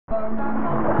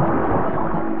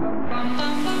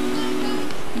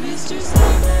Mr.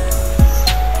 Sandman,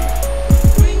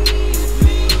 bring me a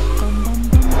dream.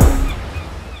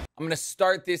 I'm gonna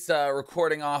start this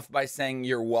recording off by saying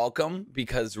you're welcome,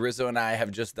 because Rizzo and I have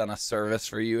just done a service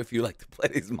for you. If you like to play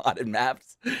these modded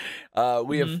maps,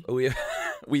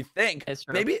 we think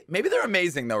maybe they're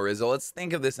amazing though, Rizzo. Let's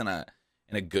think of this in a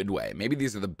good way. Maybe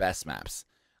these are the best maps.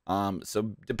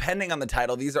 So depending on the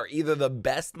title, these are either the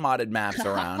best modded maps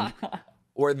around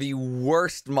or the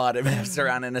worst modded maps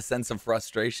around in a sense of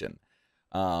frustration.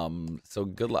 So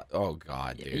good luck. Oh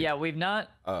God, dude. Yeah, we've not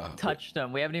touched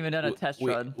them. We haven't even done a test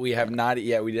run. We have not.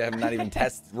 Yeah, we have not even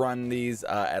test run these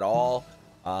at all.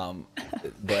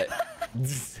 But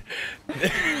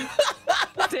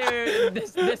dude,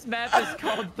 this map is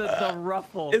called the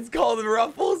Ruffle. It's called the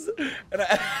Ruffles. And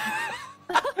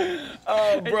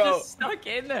oh, bro, it's just stuck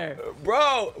in there.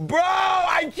 Bro,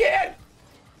 I can't.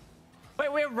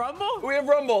 Wait, we have Rumble? We have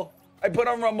Rumble. I put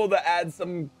on Rumble to add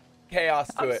some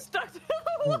chaos to it. Stuck.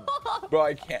 Bro,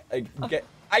 I can't.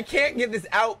 I can't get this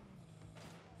out.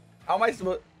 How am I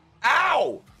supposed?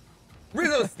 Ow!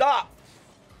 Rizzo, stop.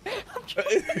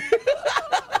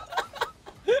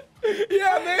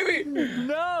 Yeah, baby.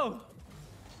 No.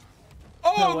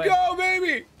 Oh, No go,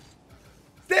 baby.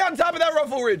 Stay on top of that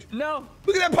Ruffle Ridge. No.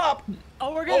 Look at that pop.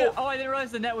 Oh, we're gonna. Oh, I didn't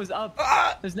realize the net was up.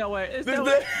 There's no way. There's no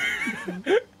way.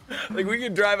 Like we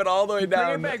can drive it all the way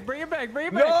down. Bring it back. Bring it back. Bring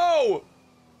it back. No.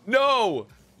 No.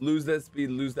 Lose that speed.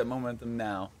 Lose that momentum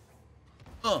now.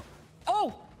 Oh.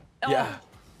 Yeah.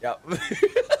 Yeah.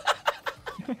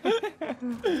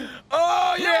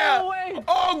 Oh yeah. No way.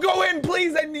 Oh, go in,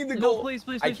 please. I need the goal. No,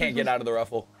 please. I can't get out of the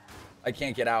Ruffle. I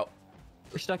can't get out.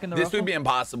 We're stuck in the This Ruffle? would be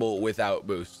impossible without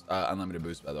boost, unlimited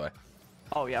boost, by the way.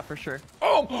 Oh yeah, for sure.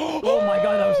 Oh. Oh my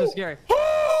God, that was so scary.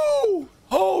 Oh.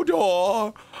 Hold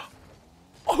on.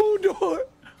 Hold on.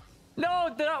 No,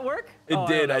 did that work? It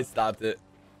did. I stopped it.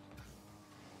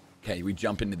 Okay, we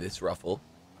jump into this Ruffle,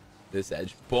 this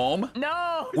edge. Boom.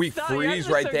 No. We stop. freeze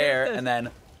right there, and then.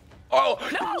 Oh,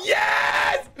 no.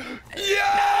 Yes!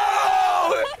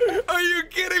 Yo! Are you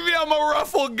kidding me? I'm a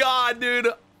Ruffle god, dude.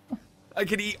 I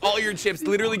could eat all your chips.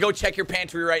 Literally, go check your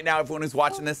pantry right now. Everyone who's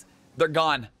watching this, they're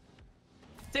gone.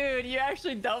 Dude, you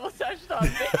actually double touched on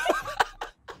me.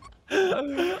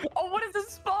 Oh, what is this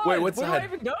spawn? Wait, what's Where that? do I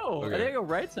even go? Okay. I think I go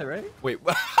right side, right? Wait,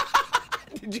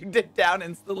 did you dip down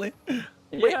instantly?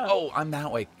 Wait, Yeah. oh, I'm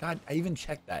that way. God, I even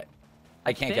checked that.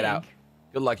 I can't get out.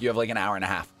 Good luck. You have like an hour and a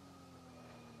half.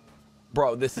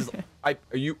 Bro, this is... Are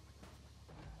you...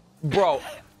 Bro.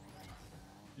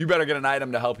 You better get an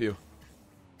item to help you.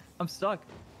 I'm stuck.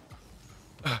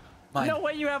 Mine. No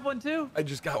way, you have one too. I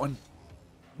just got one.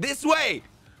 This way!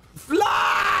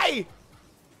 Fly!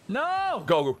 No!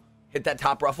 Go. Hit that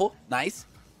top Ruffle. Nice.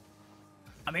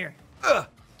 I'm here. Ugh.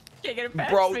 Can't get it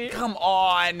past Bro, me. come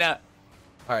on. All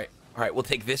right. We'll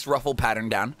take this Ruffle pattern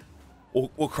down.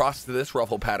 We'll cross to this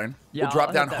Ruffle pattern. Yeah, we'll drop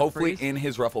I'll down hit that hopefully freeze. in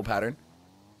his Ruffle pattern.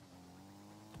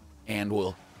 And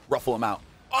we'll ruffle him out.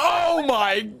 Oh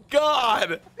my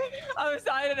God. I was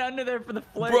hiding under there for the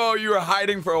flip. Bro, you were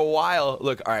hiding for a while.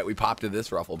 Look, all right, we popped to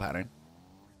this Ruffle pattern.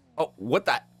 Oh, what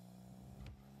that?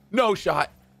 No shot.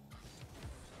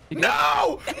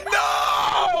 No!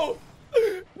 No!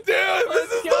 Dude,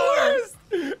 this is the worst!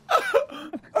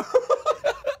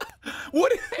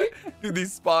 What is it? Dude,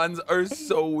 these spawns are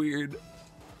so weird.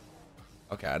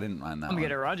 Okay, I didn't mind that I'm one. gonna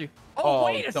get around you. Oh,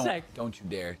 wait a sec. Don't you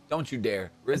dare. Don't you dare. Is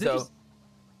it Rizzo. just-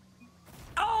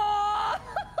 Oh!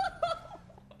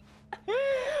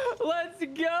 Let's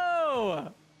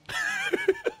go!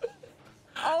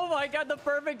 Oh my God, the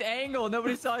perfect angle.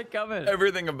 Nobody saw it coming.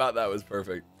 Everything about that was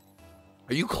perfect.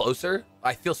 Are you closer?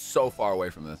 I feel so far away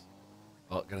from this.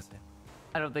 Oh, gotta say.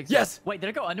 I don't think so. Yes! Wait, did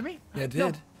it go under me? Yeah, it No.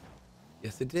 did.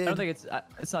 Yes, it did. I don't think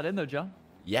it's not in though, Joe.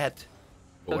 Yet.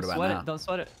 But what Don't about sweat now? it. Don't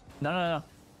sweat it. No.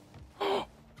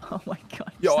 Oh my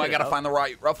God. Yo, I Set it gotta up. find the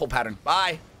right Ruffle pattern.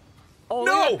 Bye. Oh,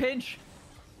 No! look at that pinch.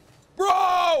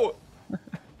 Bro!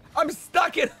 I'm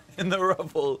stuck in the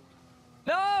Ruffle.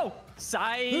 No!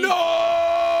 Side.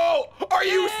 No! Are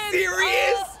you Yes!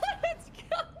 serious? Oh, let's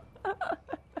go.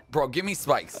 Bro, give me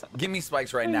spikes. Give me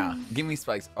spikes right now. Give me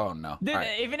spikes. Oh, no. Dude, All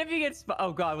right. even if you get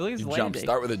oh God, look at his Jump. landing.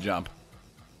 Start with a jump.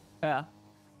 Yeah.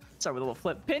 Start with a little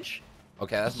flip. Pinch.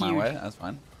 Okay, that's my Huge. way. That's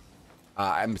fine.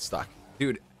 I'm stuck.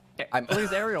 Dude, Okay, I'm... look at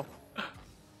his aerial.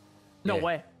 No Yeah.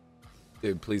 way.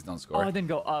 Dude, please don't Oh, score. I didn't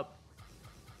go up.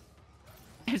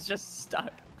 It's just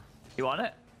stuck. You want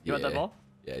it? You want that ball?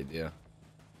 Yeah, I do.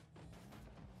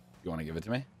 You want to give it to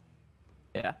me?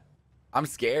 Yeah. I'm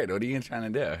scared. What are you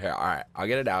trying to do? Here, all right. I'll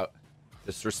get it out.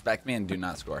 Just respect me and do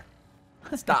not score.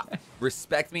 Stop.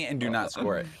 Respect me and do not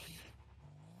score it.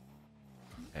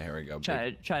 Okay, here we go.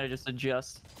 Trying to just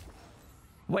adjust.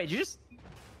 Wait, did you just...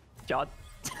 John?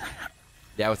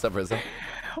 Yeah, what's up, Rizzo?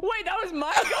 Wait, that was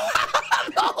my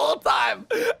goal? The whole time,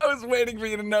 I was waiting for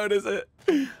you to notice it.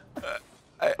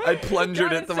 I plunged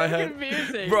God, it it's into my so head.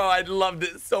 confusing. Bro, I loved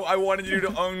it. So I wanted you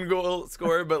to own goal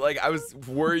score, but like I was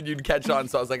worried you'd catch on,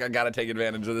 so I was like, I gotta take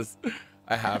advantage of this.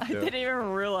 I have I to. didn't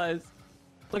even realize.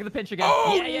 Look at the pinch again.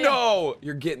 Oh yeah. no!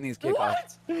 You're getting these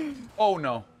kickoffs. What? Oh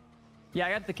no. Yeah,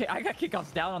 I got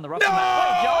kickoffs down on the rough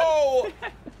map. No! Wait,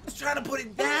 I was trying to put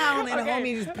it down, and Okay,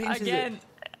 homie just pinches again, it.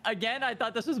 Again, I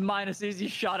thought this was minus easy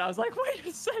shot. I was like, wait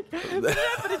a sec. Did it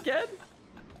happen again?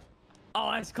 Oh,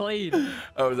 that's clean.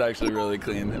 That was actually really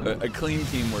clean. A clean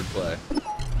teamwork play.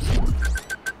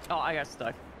 Oh, I got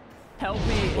stuck. Help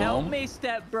me,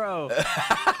 step bro.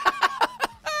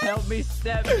 Help me,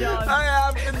 step John. I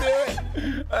have to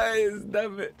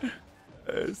do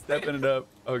it. Stepping it up.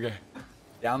 Okay.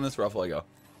 Down this ruffle I go.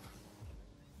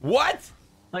 What?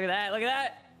 Look at that. Look at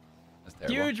that. That's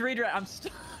terrible. Huge redirect. I'm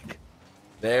stuck.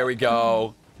 There we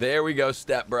go. There we go,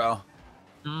 step bro.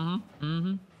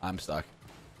 Mm-hmm. I'm stuck.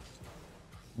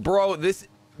 Bro, this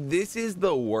is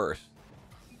the worst.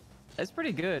 That's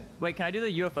pretty good. Wait, can I do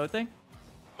the UFO thing?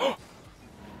 Oh.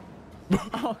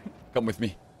 Come with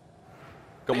me.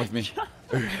 Come with me.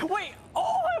 Wait.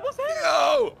 Oh, I almost hit it.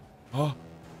 No! Oh.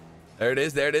 There it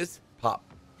is. There it is. Pop.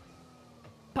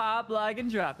 Pop, like, and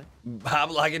drop it.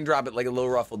 Pop, like, and drop it like a little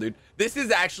ruffle, dude. This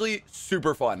is actually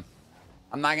super fun.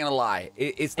 I'm not gonna lie.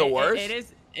 It's the worst.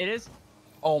 It is.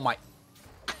 Oh my.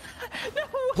 No,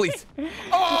 Please.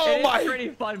 Oh it my. is pretty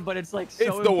fun, but it's like so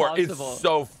It's the worst. impossible. It's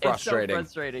so frustrating. It's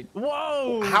so frustrating.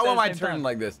 Whoa. How at am the I same turning time.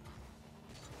 like this?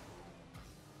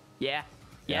 Yeah.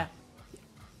 Yeah.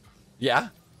 Yeah?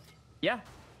 Yeah.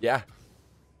 Yeah.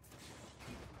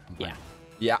 Yeah.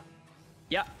 Yeah.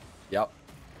 Yeah. Yep.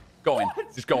 Go in.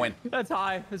 What? Just go in. That's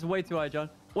high. That's way too high, John.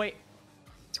 Wait.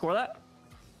 Score that?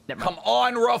 Never mind. Come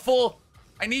on, Ruffle.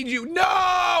 I need you.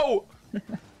 No!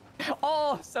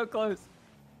 Oh, so close.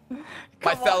 My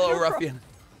Come fellow on, ruffian.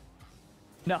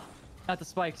 No, not the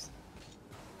spikes.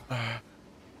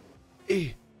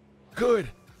 E. Good.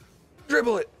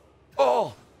 Dribble it.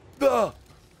 All the.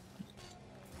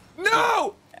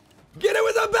 No! Get it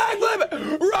with a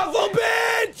backflip! Ruffle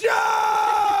bitch!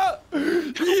 Ah!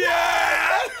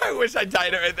 Yeah! I wish I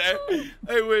tied it right there.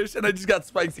 I wish. And I just got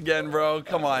spikes again, bro.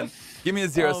 Come on. Give me a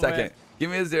 0 second. Man. Give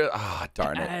me a 0. Ah,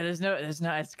 darn it. There's no,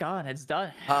 it's gone. It's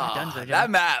done. Ah, Done, John. that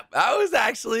map, that was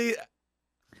actually It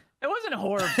wasn't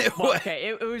horrible. It was- Okay,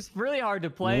 it was really hard to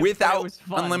play. but it without was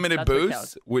fun. unlimited That's what boosts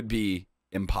counts. would be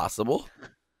impossible.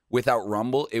 Without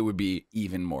Rumble, it would be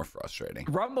even more frustrating.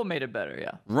 Rumble made it better,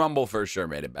 yeah. Rumble for sure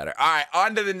made it better. All right,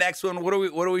 on to the next one. What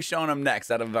are we showing them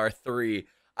next out of our 3?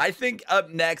 I think up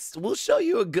next we'll show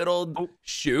you a good old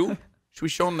shoe. Should we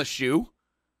show them the shoe?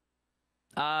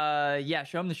 Yeah,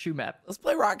 show him the shoe map. Let's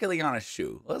play Rocket League on a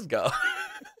shoe. Let's go.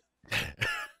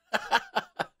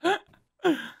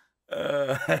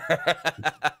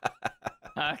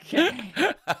 Okay.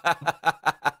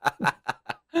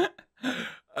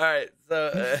 All right,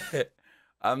 so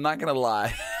I'm not gonna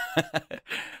lie.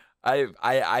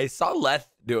 I saw Leth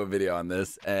do a video on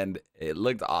this and it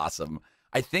looked awesome.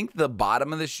 I think the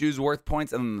bottom of the shoe's worth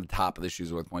points and then the top of the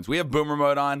shoe's worth points. We have boomer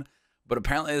mode on, but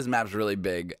apparently this map's really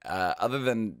big. Other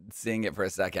than seeing it for a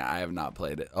second, I have not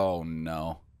played it. Oh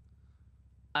no.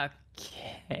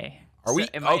 Okay. Are we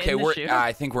am I okay? in the We're shoe?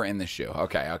 I think we're in the shoe.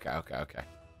 Okay.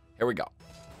 Here we go.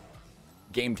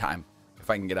 Game time. If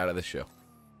I can get out of the shoe.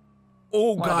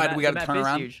 Oh Wow, god, the we got to map turn is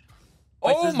around. huge.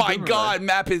 Wait, so Oh this is my boomer god, mode.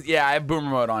 map is I have boomer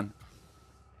mode on.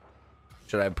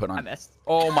 Should I have put on? I missed.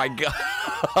 Oh my god.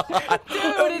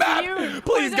 Dude, Map, it's you.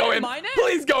 please Wait, go is that in. my net?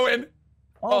 Please go in.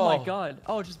 Oh my Oh. god.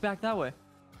 Oh, just back that way.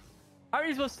 How are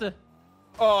you supposed to?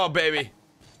 Oh baby.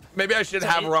 Maybe I should So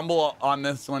have it- Rumble on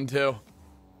this one too.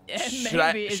 Should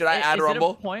I- Maybe. should I add is it a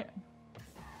Rumble? point?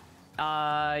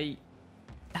 I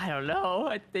don't know.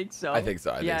 I think so. I think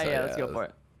so, I think yeah, so, yeah. yeah, Let's go let's- for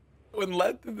it. When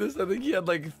Let did this, I think he had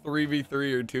like 3v3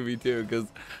 or 2v2 because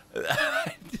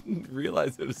I didn't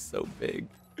realize it was so big.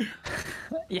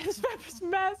 Yeah, this map is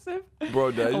massive.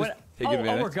 Bro, did I Oh, just wait- take oh,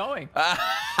 advantage? Oh, we're going.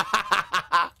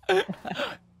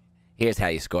 Here's how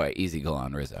you score. Easy goal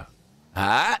on Rizzo.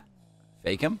 Ah,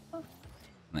 fake him, and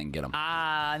then get him.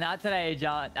 Not today,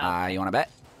 John. You want to bet?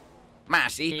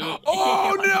 Massey.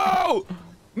 Oh no!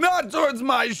 Not towards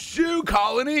my shoe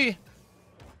colony.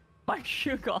 My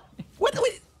shoe gone. What?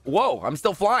 Whoa! I'm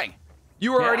still flying.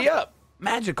 You were Yeah. already up.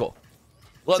 Magical.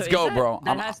 Let's So go, is that- bro.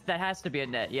 That has to be a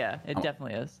net. Yeah, it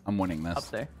definitely is. I'm winning this. Up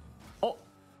there. Oh,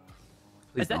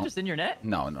 Please is that don't. just in your net?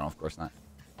 No, of course not.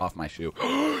 Off my shoe.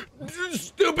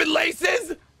 Stupid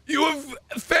laces! You have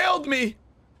failed me.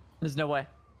 There's no way.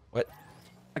 What?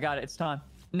 I got it. It's time.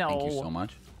 No. Thank you so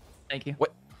much. Thank you.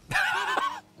 What?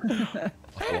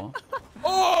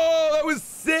 Oh, that was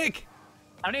sick.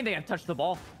 I don't even think I've touched the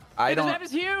ball. I Dude, don't. This map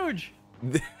is huge.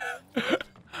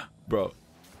 Bro.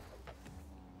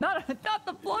 Not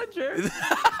the plunger.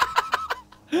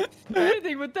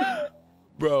 Anything but that.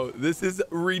 Bro, this is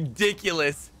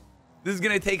ridiculous. This is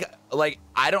gonna take like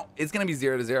it's gonna be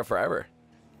 0-0 forever.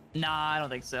 Nah, I don't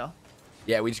think so.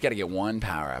 Yeah, we just gotta get one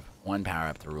power up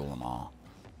to rule them all,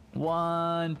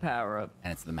 One power up.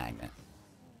 and it's the magnet.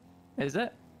 Is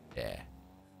it? Yeah,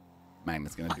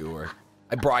 magnet's gonna do work.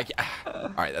 All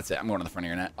right, that's it. I'm going to the front of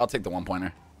your net. I'll take the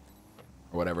 1-pointer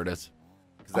or whatever it is.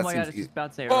 Oh my god, it's just about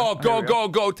to say. Oh,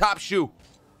 go, top shoe.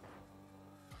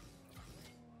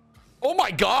 Oh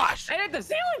my gosh. I hit the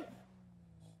ceiling.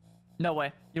 No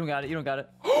way. You don't got it. You don't got it.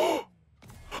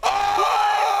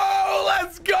 Oh,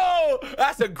 let's go.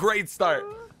 That's a great start.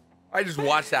 I just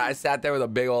watched that. I sat there with a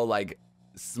big old like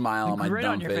smile on my grin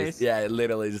dumb on your face. Yeah, it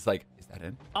literally just like, is that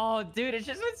in? Oh, dude, it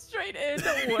just went straight in.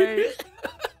 No way.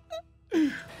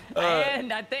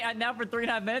 And I think now for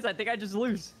 3.5 minutes, I think I just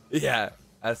lose. Yeah,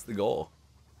 that's the goal.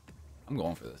 I'm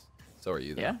going for this. So are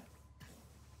you, though. Yeah.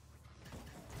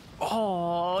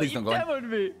 Oh, Please you don't go in. demoed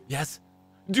me. Yes.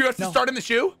 Do you have to start in the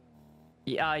shoe?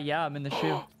 Yeah, I'm in the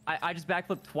shoe. I just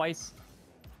backflipped twice.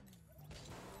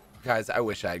 Guys, I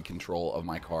wish I had control of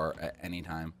my car at any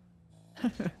time.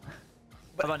 But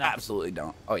How about now? absolutely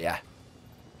don't. Oh, yeah.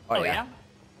 Oh, yeah?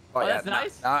 Oh, Oh, yeah. that's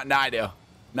nice. Now I do.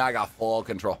 Now I got full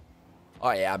control.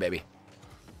 Oh, yeah, baby.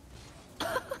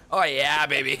 Oh, yeah,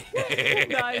 baby.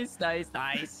 Nice.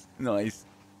 Nice.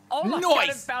 Oh my god, it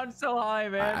Nice. bounced so high,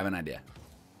 man. I have an idea.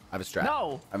 I have a strat.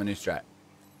 No. I have a new strat.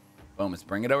 Boom. Let's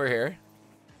bring it over here.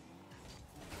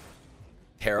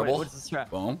 Terrible. Wait, what's the strat?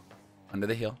 Boom. Under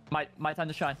the heel. My time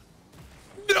to shine.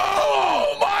 No!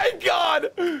 Oh my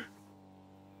god!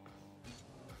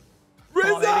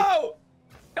 Rizzo!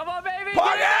 Come on, baby.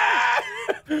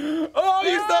 Pocket! Oh,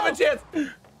 you still have a chance.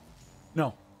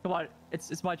 No. Come on.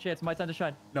 It's my chance. My time to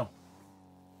shine. No.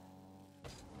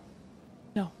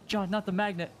 No, John, not the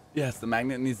magnet. Yes, the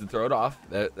magnet needs to throw it off.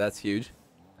 That's huge.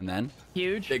 And then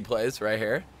Huge. big plays right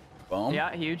here. Boom.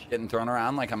 Yeah, huge. Getting thrown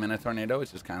around like I'm in a tornado,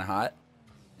 which is kind of hot.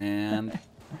 And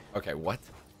okay, what?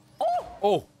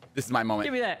 Oh, this is my moment.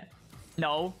 Give me that.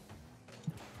 No.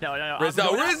 No. Rizzo,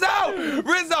 I'm going up.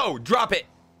 Rizzo, drop it.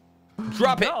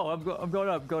 Drop it. No, I'm going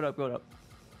up. Going up.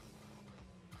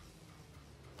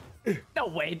 No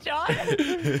way, John.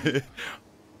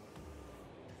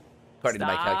 According to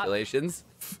my Stop. calculations.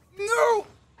 No.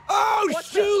 Oh, What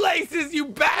the- shoelaces, you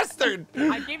bastard.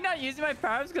 I keep not using my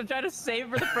powers because I'm trying to save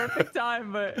for the perfect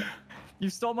time, but you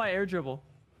stole my air dribble.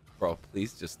 Bro,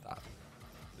 please just stop.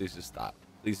 Please just stop.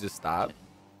 Please just stop.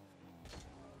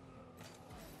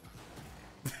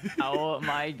 Oh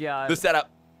my god. The setup.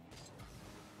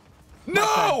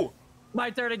 No! My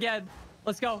turn again.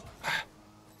 Let's go.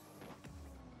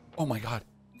 Oh my god.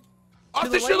 Off To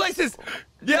the the shoelaces!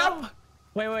 Yep!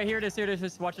 Wait, here it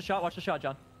is. Watch the shot,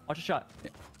 John. Watch the shot.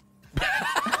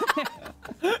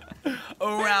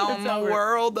 Around It's the over.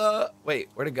 world. Wait,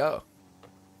 where'd it go?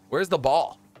 Where's the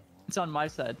ball? It's on my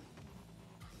side.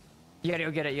 You gotta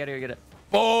go get it.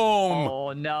 Boom!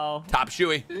 Oh no. Top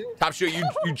shoey. Top shoey.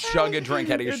 You chug a drink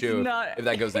out of your It's shoe not- if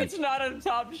that goes in. It's not a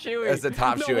top shoey. That's a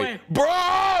top no shoey. way. Bro!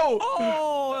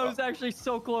 Oh, that was actually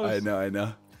so close. I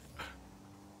know.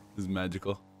 This is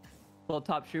magical. Little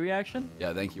top shoey action.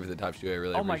 Yeah, thank you for the top shoey. I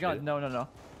really Oh my appreciate god, it. no.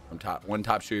 From one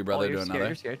top shoey brother you're to scared, another.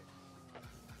 You're scared.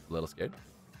 A little scared.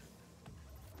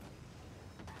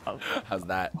 Oh. How's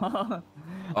that? I don't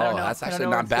know. That's I don't actually know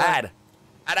where not it's going. bad.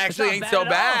 That actually not ain't bad so at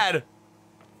all. bad.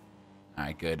 All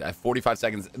right, good. I have 45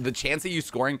 seconds. The chance of you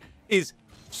scoring is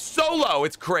so low.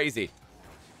 It's crazy.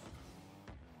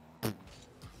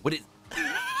 What is?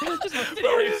 Just look to the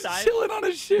Bro, other he's side. chilling on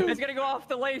his shoe. It's gonna go off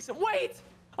the lace. Wait!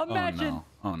 Imagine.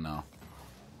 Oh no.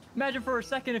 Imagine for a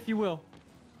second, if you will.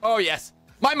 Oh yes.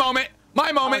 My moment.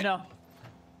 My moment. Oh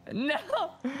no.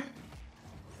 No.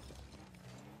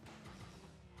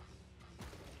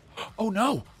 Oh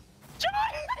no. John!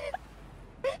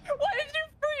 Why did you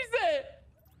freeze it?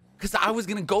 Because I was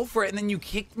gonna go for it, and then you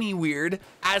kicked me weird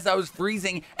as I was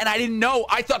freezing, and I didn't know.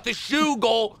 I thought the shoe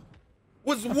goal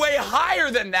was way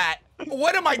higher than that.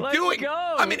 What am I Let's doing?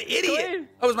 go. I'm an idiot. Clean.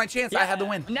 That was my chance. I had to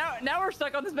win. Now we're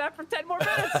stuck on this map for 10 more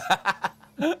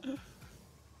minutes.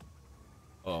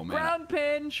 Oh man. Ground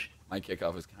pinch. My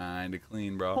kickoff was kind of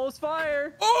clean, bro. Pulse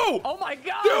fire. Oh! Oh my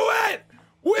god. Do it!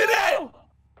 Win it! No.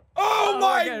 Oh,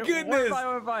 my we're good. goodness!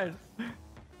 We're fine.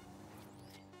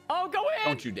 Oh, go in!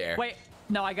 Don't you dare. Wait,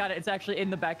 no, I got it. It's actually in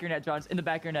the back of your net, John. It's in the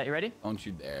back of your net. You ready? Don't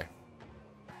you dare.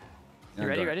 You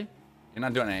ready? Ready? You're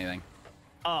not doing anything.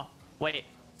 Oh, wait.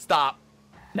 Stop.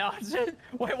 No, it's just,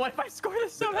 wait, what if I score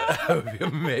this somehow? That would be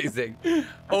amazing.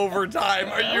 Overtime.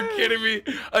 Are you kidding me?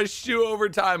 A shoe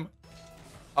overtime.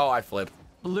 Oh, I flipped.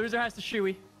 The loser has to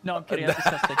shoey. No, I'm kidding. That's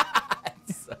disgusting.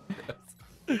 So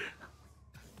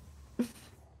gross.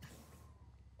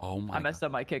 Oh my! I messed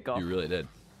up my kickoff. You really did.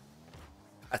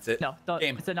 That's it. No, don't.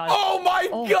 Game. It's a non. Oh my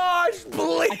gosh,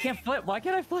 please. I can't flip. Why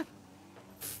can't I flip?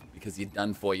 Because you're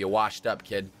done for. You're washed up,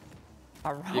 kid.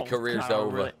 Oh, Your career's no,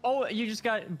 over. really. Oh, you just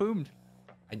got boomed.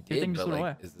 I Your did, thing but just went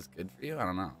like, away. is this good for you? I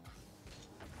don't know.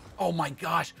 Oh my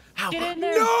gosh! How? Get in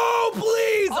there. No,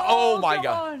 please! Oh, my come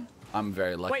god! on. I'm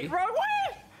very lucky. Wait, wrong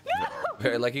way! No!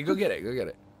 Very lucky. Go get it. Go get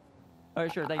it. Oh,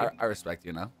 sure, thank you. I respect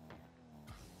you now.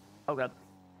 Oh, God.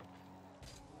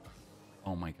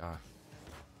 Oh my god.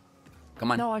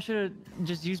 Come on. No, I should have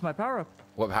just used my power-up.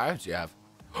 What powers do you have?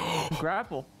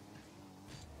 Grapple.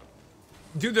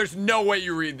 Dude, there's no way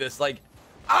you read this. Like,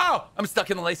 oh, I'm stuck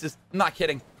in the laces. I'm not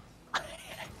kidding.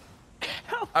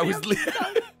 I was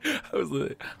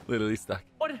literally stuck.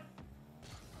 What?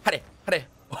 Hade. Hey,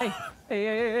 hey, hey,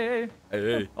 hey, hey.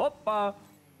 Hey. Oppa.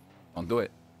 Don't do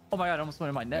it. Oh my god, I almost went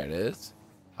in my There neck. it is.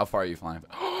 How far are you flying?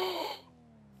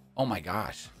 Oh my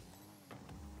gosh.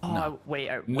 Oh, No. wait.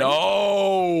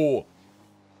 No.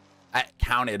 I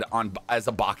counted on as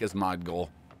a Bacchus mod goal.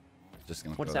 Just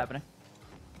gonna. What's throw happening?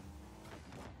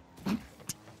 that.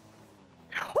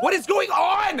 What is going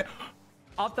on?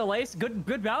 Off the lace.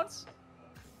 Good bounce.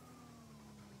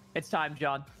 It's time,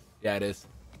 John. Yeah, it is.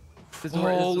 This is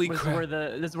where, Holy this crap.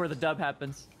 is where the dub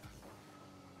happens.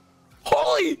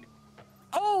 Holy,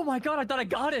 Oh my god, I thought I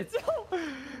got it.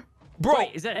 bro.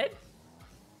 Wait, is that it?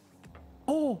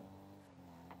 Oh.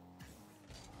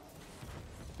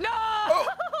 No! Oh,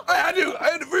 I had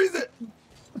to freeze it.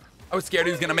 I was scared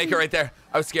he was gonna make it right there.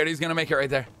 I was scared he was gonna make it right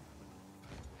there.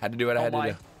 Had to do what I had to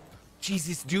do.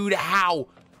 Jesus, dude, how?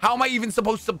 How am I even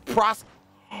supposed to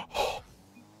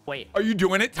Wait. Are you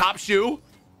doing it? Top shoe?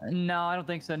 No, I don't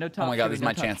think so. No top. Oh my god, shoe, this is no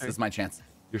my top chance. shoe. This is my chance.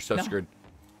 You're so No. screwed.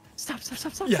 Stop.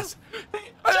 Yes.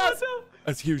 Stop.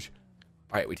 That's huge.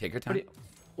 All right, we take our time.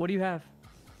 What do you have?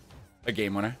 A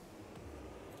game winner.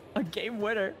 A game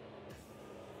winner.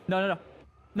 No.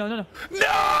 No!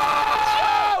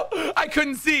 I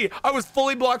couldn't see. I was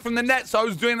fully blocked from the net, so I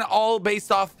was doing it all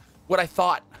based off what I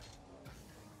thought.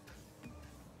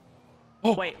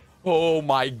 Oh, Wait. Oh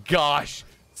my gosh.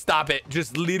 Stop it.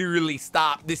 Just literally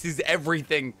stop. This is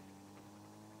everything.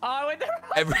 Oh, I went there.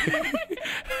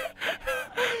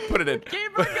 Put it in.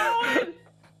 Keep her going.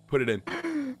 Put it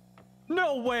in.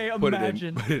 No way. Put Imagine.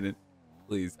 it in. Put it in.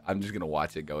 Please. I'm just going to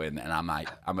watch it go in, and I'm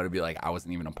going to be like, I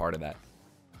wasn't even a part of that.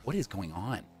 What is going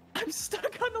on? I'm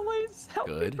stuck on the lanes. Help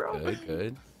me, Good, bro.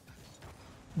 good.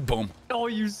 Boom. Oh,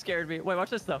 you scared me. Wait, watch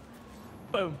this though.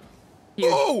 Boom. Huge.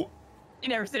 Oh! You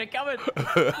never seen it coming.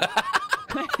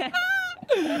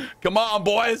 Come on,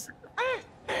 boys.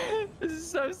 This is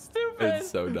so stupid. It's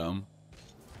so dumb.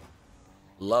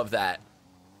 Love that.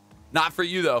 Not for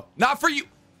you, though. Not for you.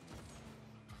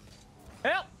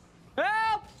 Help!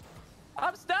 Help!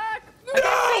 I'm stuck.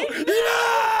 No!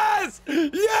 Yes!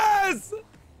 Yes!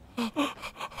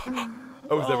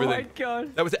 That was Oh everything. my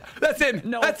god. That was it. That's in.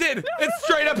 No. That's in. It's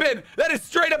straight up in. That is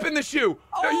straight up in the shoe.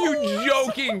 Are you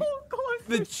joking? So close.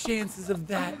 The chances of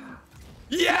that.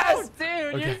 Yes! Oh,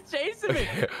 dude, Okay. you're just chasing me.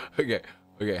 Okay.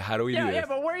 How do we do this? Yeah,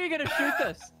 but where are you gonna shoot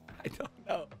this? I don't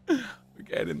know.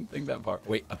 Okay, I didn't think that far.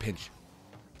 Wait, a pinch.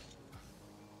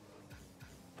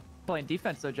 Playing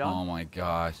defense though, John. Oh my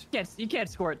gosh. You can't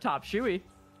score at top shoey.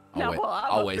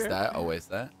 I'll waste that. I'll waste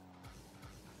that.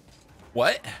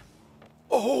 What?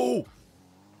 Oh!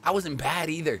 I wasn't bad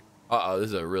either. Uh-oh, this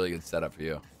is a really good setup for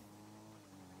you.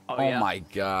 Oh, Oh yeah. my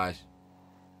gosh.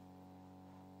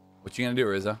 What you gonna do,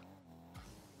 Rizzo?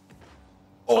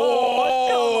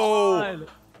 Oh, come on.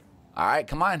 All right,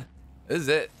 come on. This is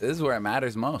it. This is where it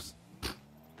matters most.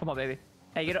 Come on, baby.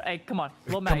 Hey, come on.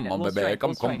 Little Come magnet. on, little baby. strength, Come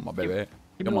little strength. on, baby. Give me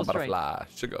a Come on, little strength. butterfly.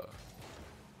 Sugar.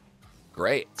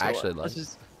 Great. So, Actually, love let's it.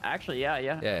 just yeah.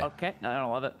 Yeah. Okay. No, I don't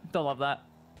love it. Don't love that.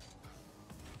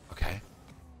 Okay.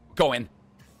 Go in.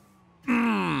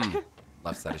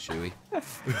 Left side of Shuey.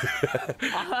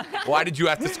 Why did you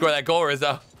have to score that goal,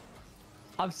 Rizzo?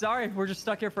 I'm sorry. We're just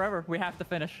stuck here forever. We have to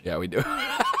finish. Yeah, we do.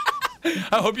 I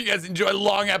hope you guys enjoy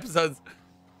long episodes.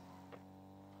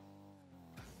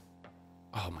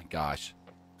 Oh my gosh.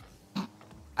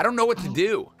 I don't know what to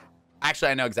do.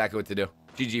 Actually, I know exactly what to do.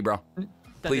 GG, bro. That's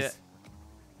Please. it.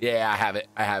 Yeah, I have it.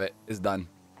 I have it. It's done.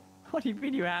 What do you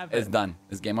mean you have it? It's done.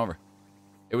 It's game over.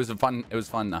 It was fun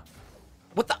though.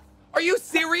 What the? Are you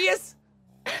serious?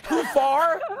 Too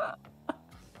far?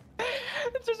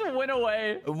 It just went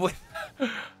away. What?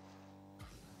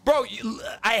 Bro,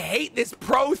 I hate this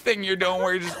pro thing you're doing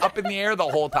where you're just up in the air the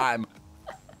whole time.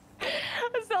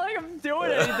 It's not like I'm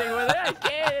doing anything with it. I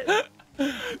can't.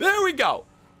 There we go.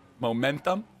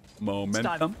 Momentum.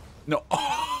 Momentum. No.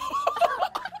 I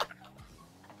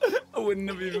wouldn't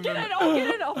have even been mad.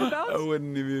 Get it off the bounce. I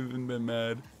wouldn't have even been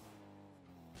mad.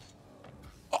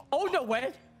 Oh, no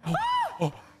way. Ah!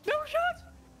 No shots.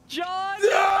 John.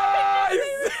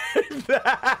 I saved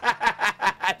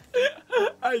that.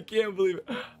 I can't believe it.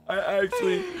 I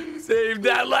actually saved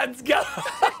that. Let's go.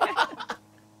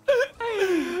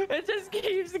 It just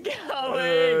keeps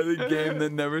going. The game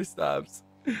that never stops.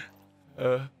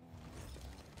 Oh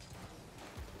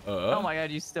my god,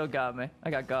 you still got me. I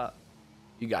got.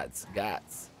 You got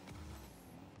gats.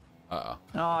 Uh-oh.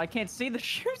 Oh, I can't see. The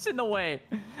shoe's in the way.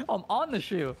 I'm on the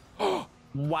shoe.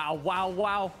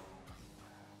 Wow.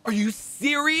 Are you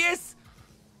serious?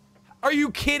 Are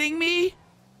you kidding me?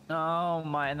 Oh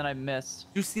my, and then I missed.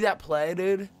 You see that play,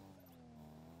 dude?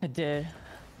 I did. Give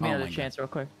me Oh another my chance real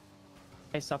quick.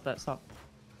 Hey, stop that. Stop.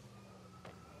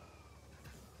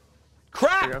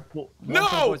 Crap! There you go.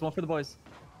 No! One for the boys.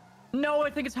 No, I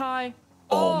think it's high.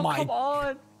 Oh my- Come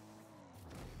on.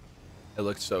 It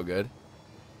looked so good.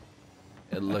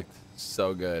 It looked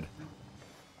so good.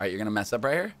 All right, you're gonna mess up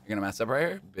right here? You're gonna mess up right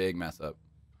here? Big mess up.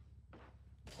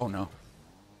 Oh no.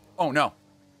 Oh no.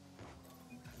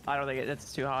 I don't think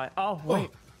it's too high. Oh, wait.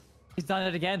 He's done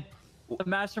it again. The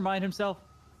mastermind himself.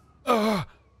 Oh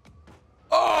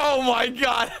my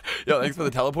god. Yo, thanks for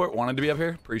the teleport. Wanted to be up here.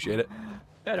 Appreciate it.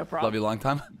 Yeah, no problem. Love you a long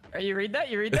time. You read that?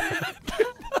 You read that?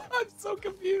 I'm so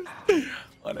confused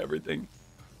on everything.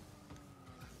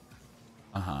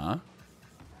 Uh-huh.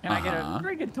 And I get a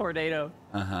freaking tornado.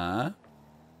 Uh-huh.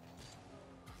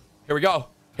 Here we go.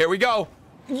 Here we go.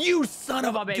 You son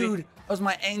of Come a on, baby. dude. That was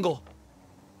my angle.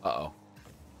 Uh-oh.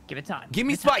 Give it time. Give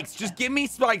me spikes. Just give me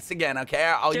spikes again, okay?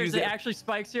 I'll use Seriously, it. actually,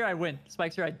 spikes here, I win.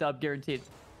 Spikes here, I dub, guaranteed.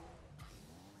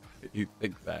 You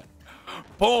think that?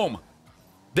 Boom.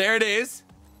 There it is.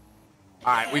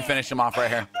 All right, we finished him off right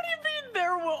here. What do you mean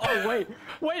there will? Oh, wait.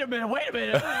 Wait a minute.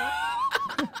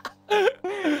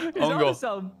 He's Ungle. onto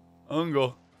something.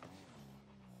 Ungle.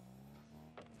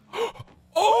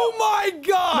 Oh my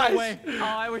gosh! No way. Oh,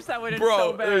 I wish that would have been Bro,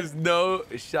 so bad. there's no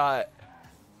shot.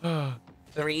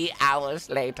 3 hours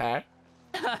later.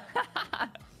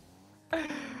 Here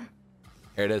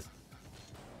it is.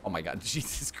 Oh my god,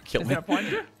 Jesus, kill Is me. it a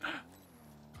plunger?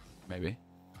 Maybe.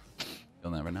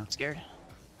 You'll never know. Scared.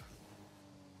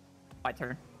 My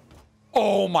turn.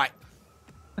 Oh my.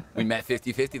 We met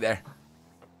 50-50 there.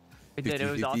 We did.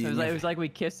 It was 50-50 awesome. in It was like we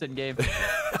kissed in game.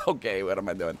 Okay, what am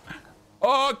I doing?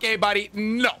 Okay, buddy.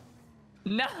 No.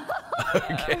 No.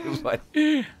 Okay,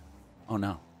 buddy. Oh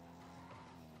no.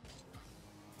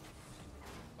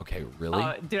 Okay, really?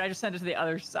 Dude, I just sent it to the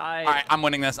other side. All right, I'm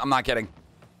winning this. I'm not kidding.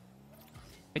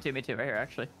 Me too. Right here,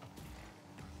 actually.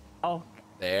 Oh.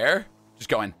 There. Just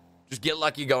go in. Just get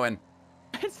lucky, go in.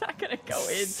 It's not going to go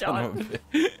in, Son John. of a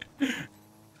bitch.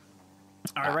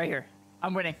 All right, right here.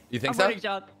 I'm winning. You think I'm so? Winning,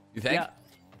 John. You think? Yeah.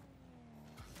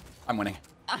 I'm winning.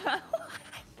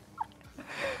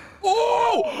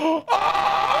 Oh!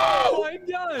 Oh! my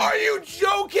God. Are you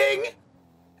joking?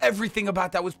 Everything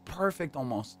about that was perfect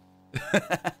almost.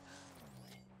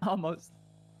 Almost.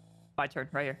 My turn,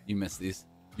 right here. You missed these.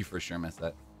 You for sure missed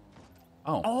that.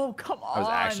 Oh. Oh, come on, That was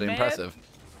actually man. impressive.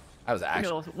 That was Give me a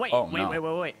actually. little- Wait, oh, wait,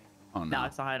 no. wait. Oh, no. No,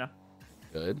 it's not high enough.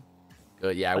 Good.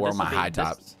 Good. Yeah, I But wore this'll my be- high this-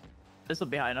 tops. This will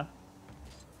be high enough.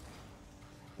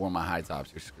 Wore my high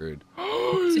tops. You're screwed.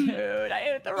 Dude, I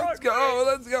hit the wrong Let's go.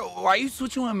 Let's go. Why are you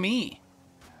switching with me?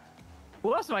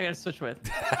 Who else am I going to switch with?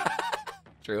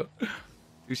 True.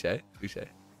 Touche. Touche.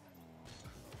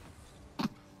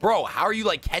 Bro, how are you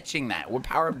like catching that? What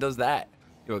power up does that?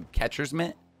 You have a catcher's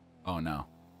mitt? Oh no.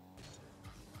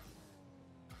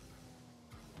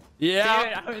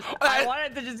 Yeah. Dude, I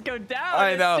wanted to just go down.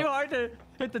 I know. It's too hard to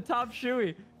hit the top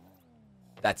shoey.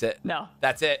 That's it. No.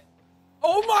 That's it.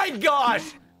 Oh my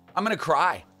gosh. I'm gonna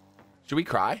cry. Should we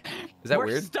cry? Is that We're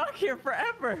weird? stuck here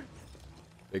forever.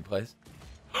 Big place.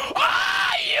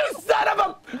 Ah, you son of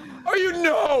a! Are you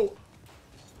no?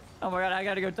 Oh my god, I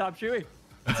gotta go top shoey.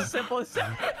 It's as simple as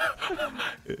that.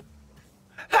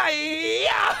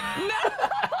 Hi-ya! No!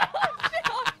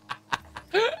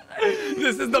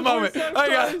 This is the moment. so I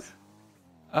got. close.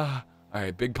 All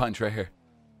right, big punch right here.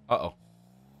 Uh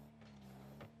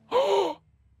oh.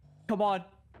 Come on.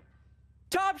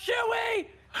 Top shoey!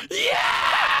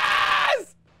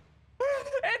 Yes!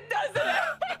 It doesn't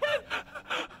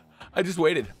happen! I just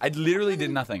waited. I literally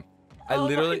did nothing. I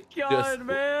literally oh my god, just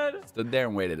man. stood there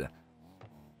and waited.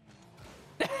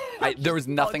 There was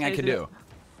nothing I could do.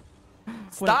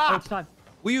 Stop. it's time.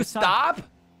 Will you It's time. stop?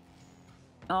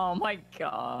 Oh my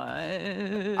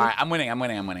god. All right, I'm winning.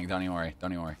 Don't even worry. No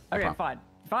Okay, problem.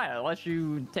 fine. I'll let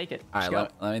you take it. All right,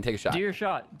 Just go. let me take a shot. Do your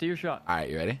shot. All right,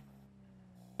 you ready?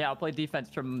 Yeah, I'll play defense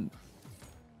from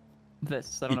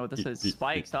this. I don't know what this is.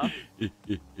 Spikes, huh?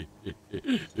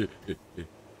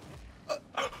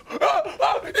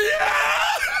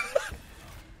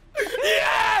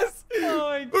 Yes! Oh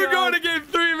my We're God. going to game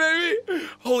 3, baby.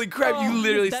 Holy crap, you Oh,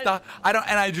 literally that- stopped. And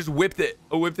I just whipped it.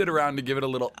 I whipped it around to give it a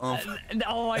little oomph.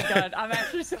 Oh my god, I'm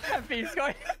actually so happy it's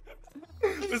going.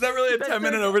 Was that really a That's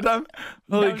 10-minute like- overtime?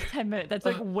 That Holy was 10 minutes. That's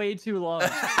like way too long.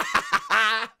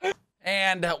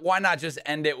 And why not just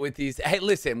end it with these? Hey,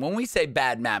 listen, when we say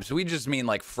bad maps, we just mean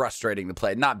like frustrating to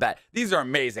play, not bad. These are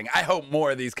amazing. I hope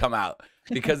more of these come out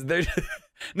because they're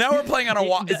now we're playing on a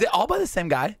wall. Is it all by the same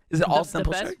guy? Is it all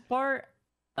simple? The best part,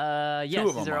 yes,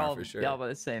 of these them are are all for sure. all about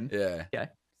the same. Yeah. Okay.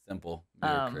 Simple.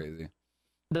 They're crazy.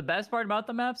 The best part about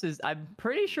the maps is I'm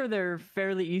pretty sure they're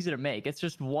fairly easy to make. It's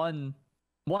just one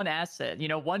asset. You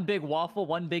know, one big waffle,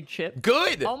 one big chip.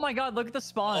 Good. Oh my god, look at the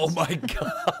spawns. Oh my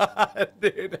god,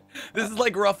 dude. This is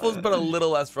like Ruffles, but a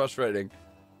little less frustrating.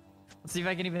 Let's see if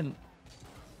I can even.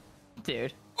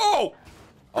 Dude. Oh!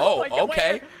 Oh, my God,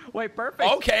 okay. Wait, perfect.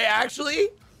 Okay, actually,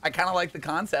 I kind of like the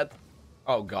concept.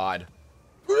 Oh god.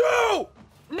 No!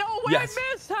 No way, Yes.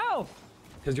 I missed. How?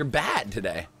 Because you're bad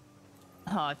today.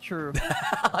 True.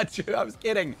 True, I was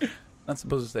kidding. Not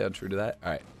supposed to say untrue to that.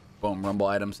 All right. Boom, rumble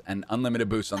items and unlimited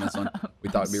boosts on this one. We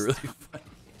thought it'd be really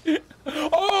funny.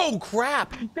 Oh,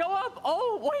 crap. Go up.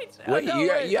 Oh, wait. Wait, No,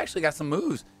 you actually got some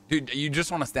moves. Dude, you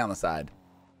just want to stay on the side.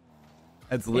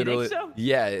 It's literally, so?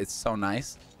 yeah, it's so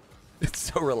nice. It's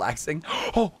so relaxing.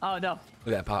 Oh, Oh, no. look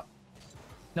at that pop.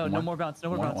 No, One no more. more bounce. No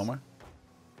more One bounce. more.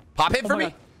 Pop hit Oh for my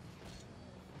me.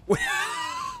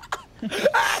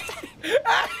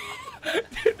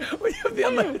 Dude, when you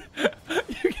feel like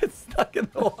you get stuck in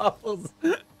the waffles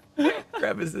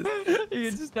crevices.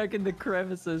 You get stuck in the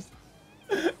crevices.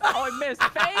 Oh, I missed.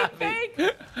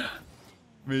 Fake.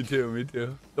 Me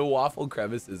too. The waffle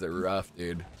crevices are rough,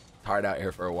 dude. It's hard out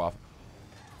here for a waffle.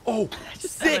 Oh,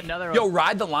 just have sick. another Yo, one.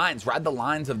 ride the lines. Ride the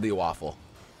lines of the waffle.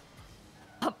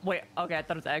 Wait, okay, I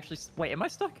thought it was actually. Wait, am I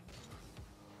stuck?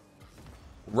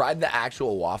 Ride the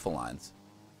actual waffle lines.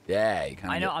 Yeah, you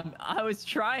kind of. I know. I was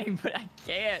trying, but I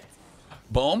can't.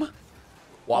 Boom.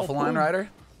 Waffle line boom. rider.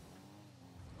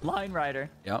 Line rider.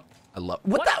 Yep. I love.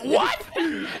 What the? What?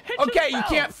 It just Okay, you fell.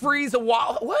 can't freeze a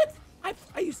waffle. What?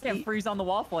 I used to. Can't freeze on the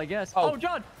waffle, I guess. Oh. Oh,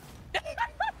 John.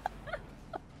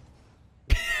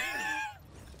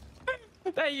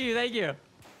 Thank you.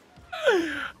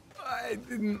 I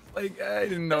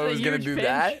didn't know That's it a was gonna huge do pinch.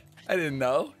 that. I didn't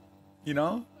know. You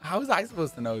know? How was I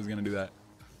supposed to know it was gonna do that?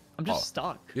 I'm just Oh,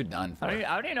 stuck. You're done for. I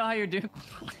don't even know how you're doing.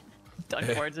 Done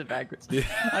forwards and backwards. Yeah.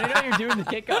 I don't know how you're doing the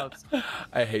kickoffs.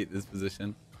 I hate this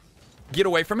position. Get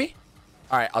away from me.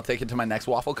 All right, I'll take it to my next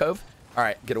waffle cove. All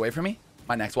right, get away from me.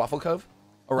 My next waffle cove.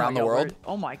 Around the world.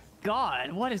 Oh my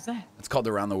god, what is that? It's called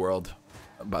Around the World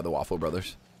by the Waffle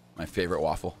Brothers. My favorite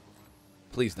waffle.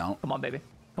 Please don't. Come on, baby.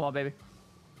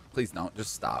 Please don't.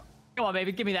 Just stop. Come on,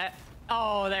 baby. Give me that.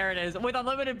 Oh, there it is. With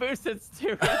unlimited boosts, it's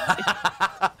too.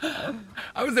 I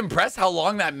was impressed how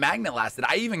long that magnet lasted.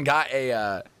 I even got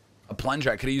a plunger.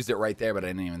 I could have used it right there, but I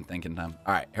didn't even think in time.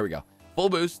 All right, here we go. Full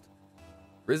boost.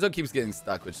 Rizzo keeps getting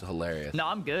stuck, which is hilarious. No,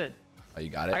 I'm good. Oh, you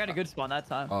got it? I got a good spawn that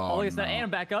time. Oh, Look at that. no. And I'm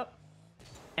back up.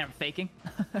 And I'm faking.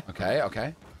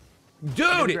 Okay. Good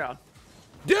Dude! ground.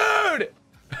 Dude!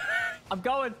 I'm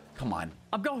going. Come on.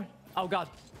 I'm going. Oh, God.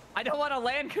 I don't want to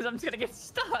land because I'm just going to get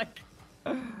stuck.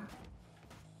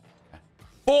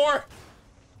 4.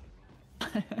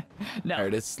 No. There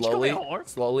it is. Kill me, Slowly. whore.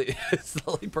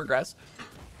 Slowly progress.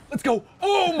 Let's go.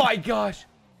 Oh, my gosh.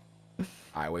 All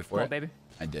right, wait for Come it. on, baby.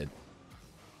 I did.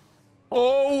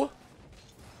 Oh!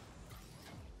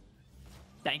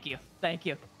 Thank you. I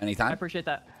Anytime? appreciate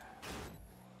that.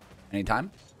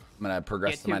 Anytime? I'm going to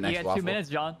progress to my next you got waffle. 2 minutes,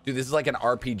 John. Dude, this is like an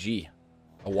RPG.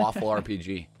 A waffle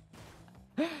RPG.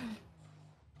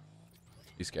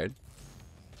 You scared?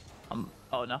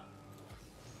 Oh, no.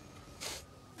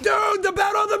 Dude, the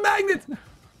battle of the magnets!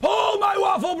 Pull my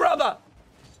waffle, brother!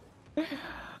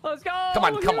 Let's go. Come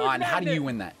on. Huge How do magnet. you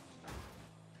win that?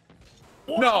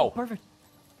 Whoa, No. Perfect.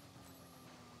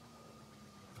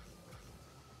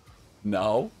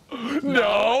 No.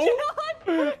 No.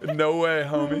 No way,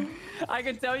 homie. I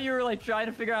could tell you were like trying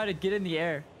to figure out how to get in the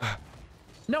air.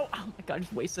 No. Oh my god, I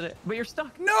just wasted it. But you're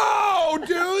stuck. No,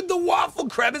 dude, the waffle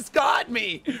crevice got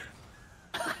me.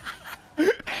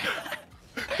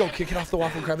 Go kick it off the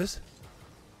waffle crevice.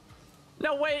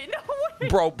 No, wait.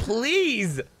 Bro,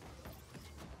 please.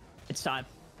 It's time.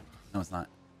 No, it's not.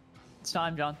 It's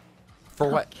time, John. For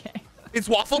what? Okay. It's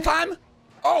waffle time?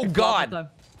 Oh, God. Waffle time.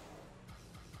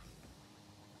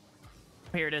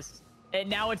 Here it is. And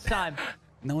now it's time.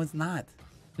 No, it's not.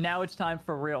 Now it's time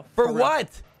for real. For real.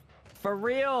 what? For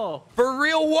real. For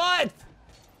real what?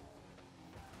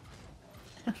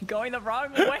 Going the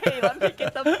wrong way. Let me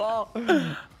get the ball.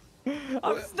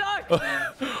 I'm stuck.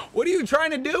 What are you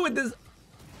trying to do with this?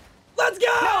 Let's go!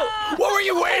 No! What were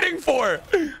you waiting for?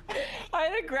 I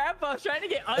had a grab. I was trying to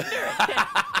get under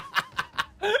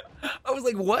it. I was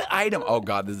like, what item? Oh,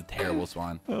 God, this is a terrible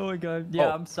Swan. Oh, my God. Yeah,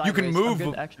 Oh, I'm sideways. you can move. I'm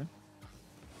good, actually.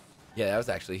 Yeah, that was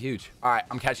actually huge. All right,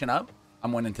 I'm catching up.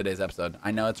 I'm winning today's episode.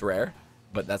 I know it's rare,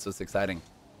 but that's what's exciting.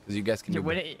 Because you guys can You're do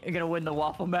winning. You're going to win the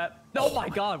waffle map. Oh, my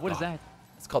God. What is that?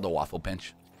 It's called a waffle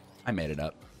pinch. I made it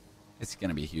up. It's going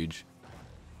to be huge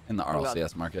in the God.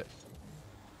 RLCS market.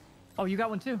 Oh, you got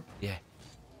one, too. Yeah.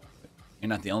 You're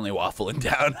not the only waffle in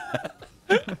town.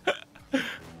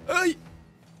 Hey.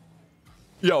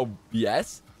 Yo,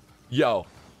 yes? Yo,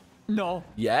 No.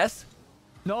 yes?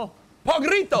 No.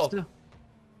 Pogrito! Still-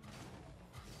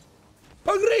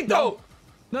 Pogrito!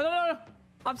 No. No.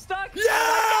 I'm stuck.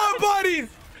 Yeah, buddies!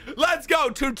 Let's go,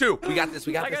 2-2. We got this,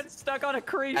 we got I this. got stuck on a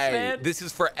crease, Hey, man. this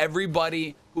is for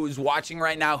everybody who's watching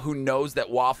right now who knows that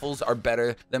waffles are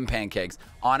better than pancakes.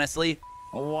 Honestly,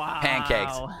 Wow.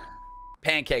 pancakes.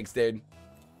 Pancakes, dude.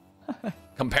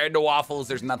 Compared to waffles,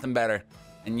 there's nothing better.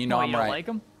 And you know Oh, I'm you don't right. like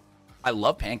them? I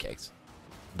love pancakes,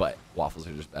 but waffles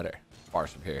are just better. Far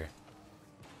superior.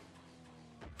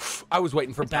 I was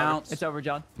waiting for bounce. It's over,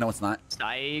 John. No, it's not.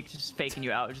 Psych. Just faking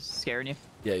you out. Just scaring you.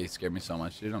 Yeah, you scared me so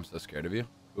much, dude. I'm so scared of you.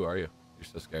 Who are you? You're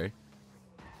so scary.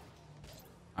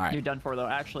 All right. You're done for, though,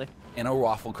 actually. In a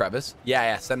waffle crevice.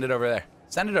 Yeah. Send it over there.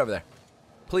 Send it over there.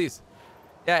 Please.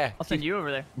 Yeah. I'll send you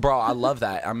over there. Bro, I love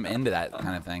that. I'm into that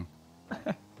kind of thing.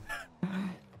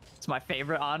 It's my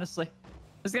favorite, honestly.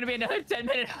 There's going to be another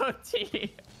 10-minute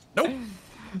OT. Nope.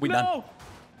 We done. No.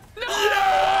 No.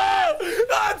 Yeah!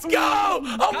 Let's go!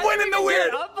 I'm winning the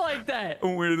weird. Up like that.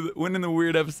 I'm winning the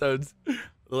weird episodes.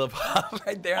 Love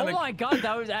right there. Oh my God,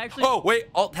 that was actually. Oh wait,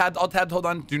 alt tabbed. Hold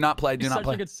on. Do not play. Do not such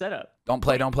play. a good setup. Don't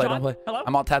play. Don't play. John, Don't play. hello?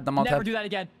 I'm alt tabbed. I'm alt Never tabbed. do that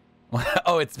again.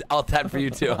 Oh, it's alt tabbed for you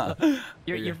too, huh?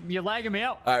 You're lagging me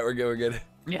out. All right, we're good. We're good.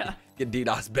 Yeah. Get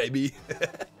DDoS, baby.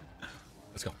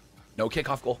 Let's go. No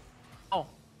kickoff goal. Oh,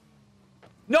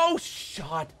 No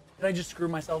shot. Did I just screw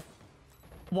myself?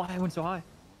 why I went so high?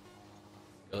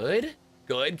 Good.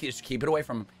 Good. Just keep it away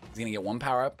from him. He's gonna get one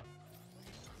power up.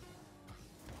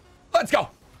 Let's go.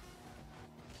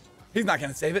 He's not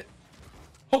gonna save it.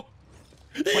 Oh.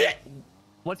 Yeah.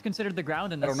 What's considered the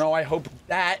ground in I this? don't know. I hope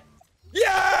that.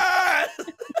 Yeah.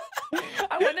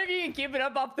 I wonder if you can keep it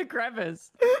up off the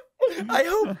crevice. I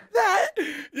hope that.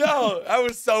 Yo, that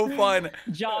was so fun.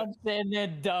 Johnson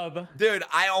and Dub. Dude,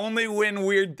 I only win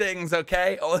weird things,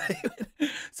 okay?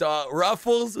 So,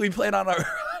 Ruffles, we played on our...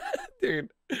 Dude,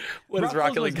 what does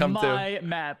Rocket League come to? My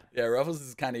map. Yeah, Ruffles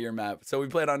is kind of your map. So we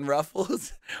played on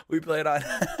Ruffles, we played on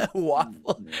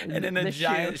Waffle, and in a The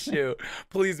giant shoe. shoe.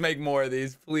 Please make more of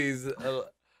these, please.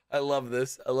 I love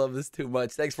this. I love this too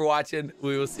much. Thanks for watching.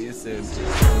 We will see you soon.